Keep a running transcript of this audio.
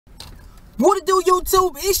What it do,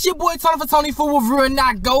 YouTube? It's your boy Tony for Tony for Review, and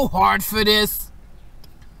I go hard for this.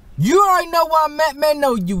 You already know where I'm at, man.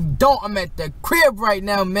 No, you don't. I'm at the crib right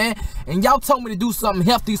now, man. And y'all told me to do something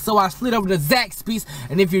healthy, so I slid over to Zaxby's.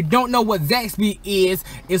 And if you don't know what Zaxby is,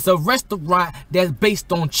 it's a restaurant that's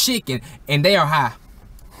based on chicken, and they are high.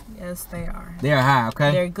 Yes, they are. They are high,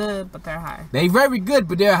 okay? They're good, but they're high. They very good,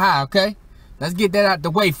 but they're high, okay? Let's get that out the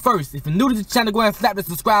way first. If you're new to the channel, go ahead and slap the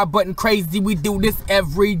subscribe button. Crazy, we do this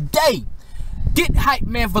every day. Get hype,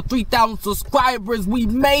 man, for 3,000 subscribers. We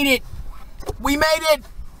made it. We made it.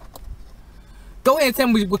 Go ahead and tell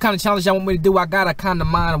me what kind of challenge y'all want me to do. I got a kind of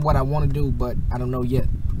mind of what I want to do, but I don't know yet.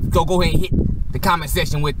 So go ahead and hit the comment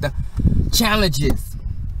section with the challenges.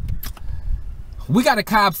 We got a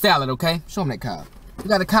Cobb salad, okay? Show them that Cobb. We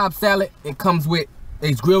got a Cobb salad. It comes with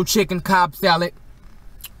it's grilled chicken Cobb salad.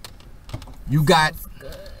 You got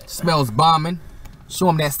smells bombing. Show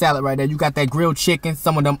them that salad right there. You got that grilled chicken,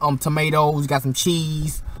 some of them tomatoes, you got some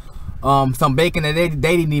cheese, some bacon that they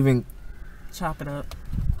didn't even chop it up.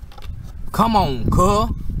 Come on, cuh.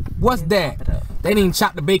 What's that? They didn't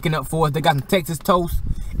chop the bacon up for us. They got some Texas toast,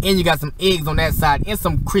 and you got some eggs on that side, and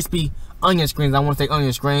some crispy onion strings. I want to say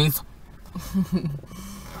onion strings.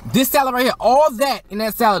 This salad right here, all that in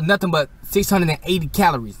that salad, nothing but 680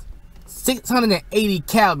 calories. 680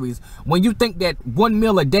 calories. When you think that one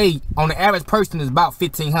meal a day on the average person is about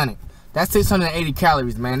 1,500, that's 680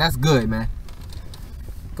 calories, man. That's good, man.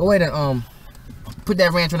 Go ahead and put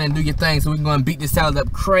that ranch on there and do your thing, so we can go and beat this salad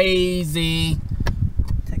up crazy.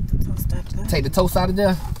 Take the toast out of there. Take the toast out of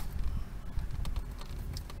there.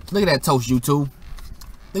 Look at that toast, YouTube.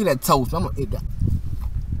 Look at that toast. I'm gonna eat that.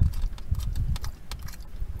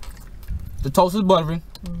 The toast is buttery.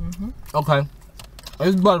 Okay.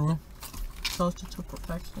 It's buttery. Toasted to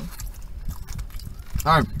perfection.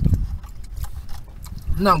 Alright.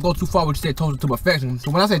 I'm not gonna go too far with you say toasted to perfection.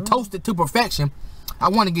 So when I say toasted to perfection, I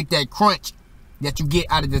want to get that crunch that you get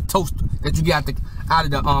out of the toast, that you get out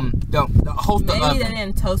of the host. Maybe they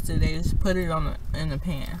didn't toast it, they just put it on in the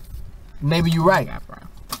pan. Maybe you're right.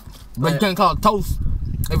 But you can't call it toast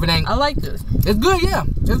if it ain't. I like this. It's good, yeah.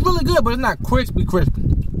 It's really good, but it's not crispy.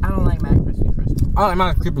 I don't like my crispy. I like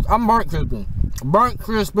mine crispy. I'm burnt crispy. Burnt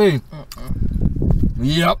crispy.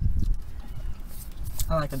 Yep.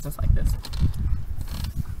 I like it just like this.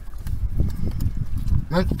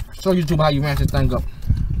 Let's show YouTube how you ranch this thing up.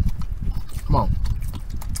 Come on.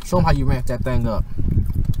 Show them how you ranch that thing up.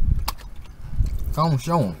 Come on,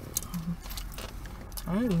 show them.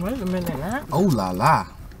 Wait a minute now. Oh la la.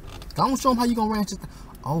 Come on, show them how you gonna ranch this thing.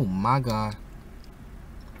 Oh my God.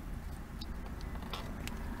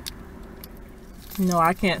 No,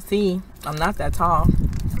 I can't see. I'm not that tall.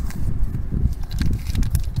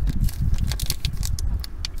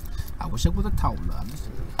 I wish it was a taller.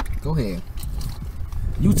 Go ahead.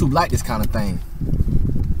 YouTube like this kind of thing.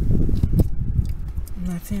 I'm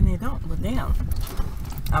not saying they don't, but damn.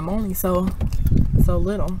 I'm only so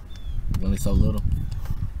little. You're only so little.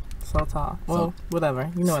 So tall. Well,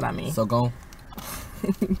 whatever. You know what I mean. So go.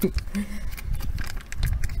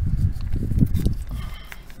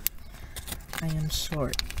 I am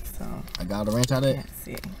short, so I got all the ranch out of it. Can't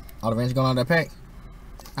see. All the ranch going out of that pack.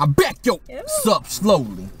 I back your up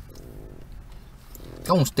slowly.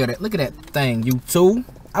 Don't stare that. Look at that thing, YouTube.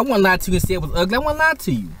 I wouldn't lie to you and say it was ugly. I wouldn't lie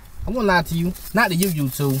to you. I wouldn't lie to you. Not to you,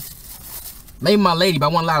 YouTube. Maybe my lady, but I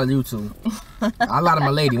wouldn't lie to YouTube. I lie to my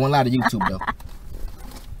lady. Won't lie to YouTube though.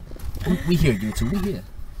 We here, YouTube. We here.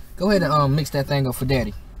 Go ahead and mix that thing up for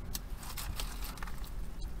Daddy.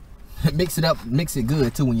 Mix it up. Mix it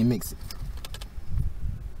good too when you mix it.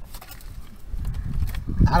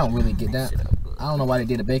 I don't really get that. I don't know why they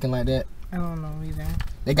did the bacon like that. I don't know either.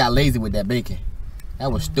 They got lazy with that bacon.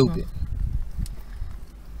 That was stupid.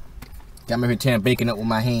 Got me here tearing bacon up with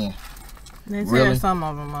my hand. They tear some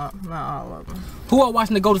of them up, not all of them. Who are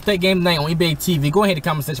watching the Golden State game tonight on eBay TV? Go ahead in the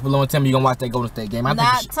comment section below and tell me you're gonna watch that Golden State game.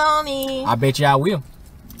 Not Tony. I bet y'all will.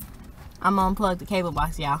 I'm gonna unplug the cable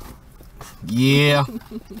box, y'all. Yeah.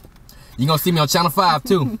 You're gonna see me on Channel 5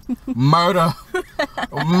 too. Murder.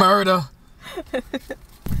 Murder.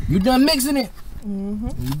 You done mixing it?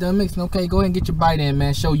 You done mixing? Okay, go ahead and get your bite in,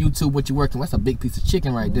 man. Show YouTube what you're working with. That's a big piece of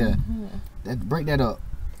chicken right there. Break that up.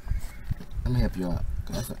 Let me help you out.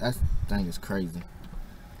 That thing is crazy.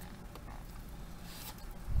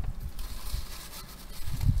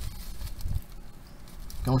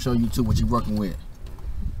 Gonna show YouTube what you're working with.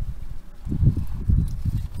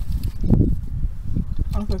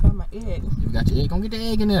 I forgot my egg. You got your egg? Go get the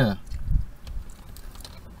egg in there.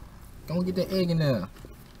 Go get the egg in there.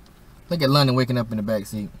 Look at London waking up in the back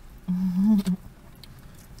seat.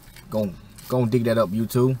 Go and dig that up,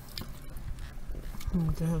 YouTube.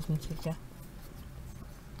 I'm gonna have some chicken.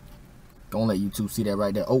 Don't let YouTube see that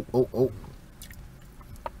right there. Oh, oh, oh.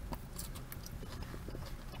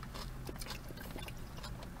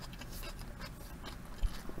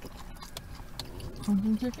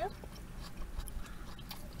 Chicken?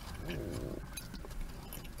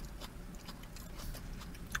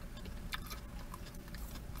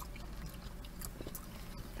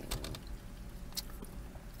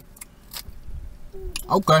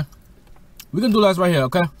 Okay. We can do this right here,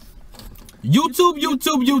 okay?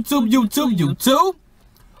 YouTube.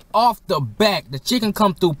 Off the back, the chicken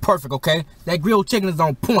come through perfect, okay? That grilled chicken is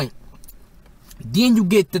on point. Then you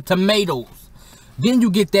get the tomatoes. Then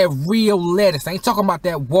you get that real lettuce. I ain't talking about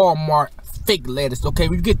that Walmart fake lettuce, okay?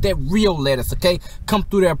 You get that real lettuce, okay? Come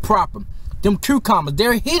through there proper. Them cucumbers,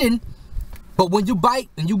 they're hidden, but when you bite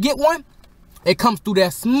and you get one, it comes through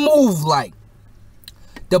that smooth like.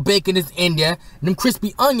 The bacon is in there. Them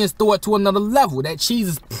crispy onions throw it to another level. That cheese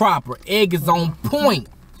is proper. Egg is on point.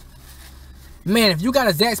 Man, if you got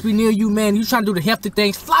a Zaxby near you, man, you trying to do the healthy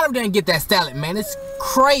things, fly over there and get that salad, man. It's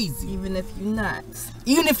crazy. Even if you're not.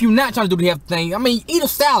 Even if you're not trying to do the healthy thing, I mean, eat a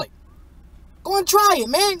salad. Go and try it,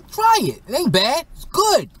 man. Try it. It ain't bad. It's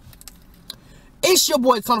good. It's your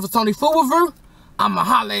boy Tony for Tony Food Review. I'ma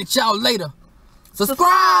holler at y'all later.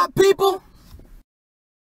 Subscribe, people.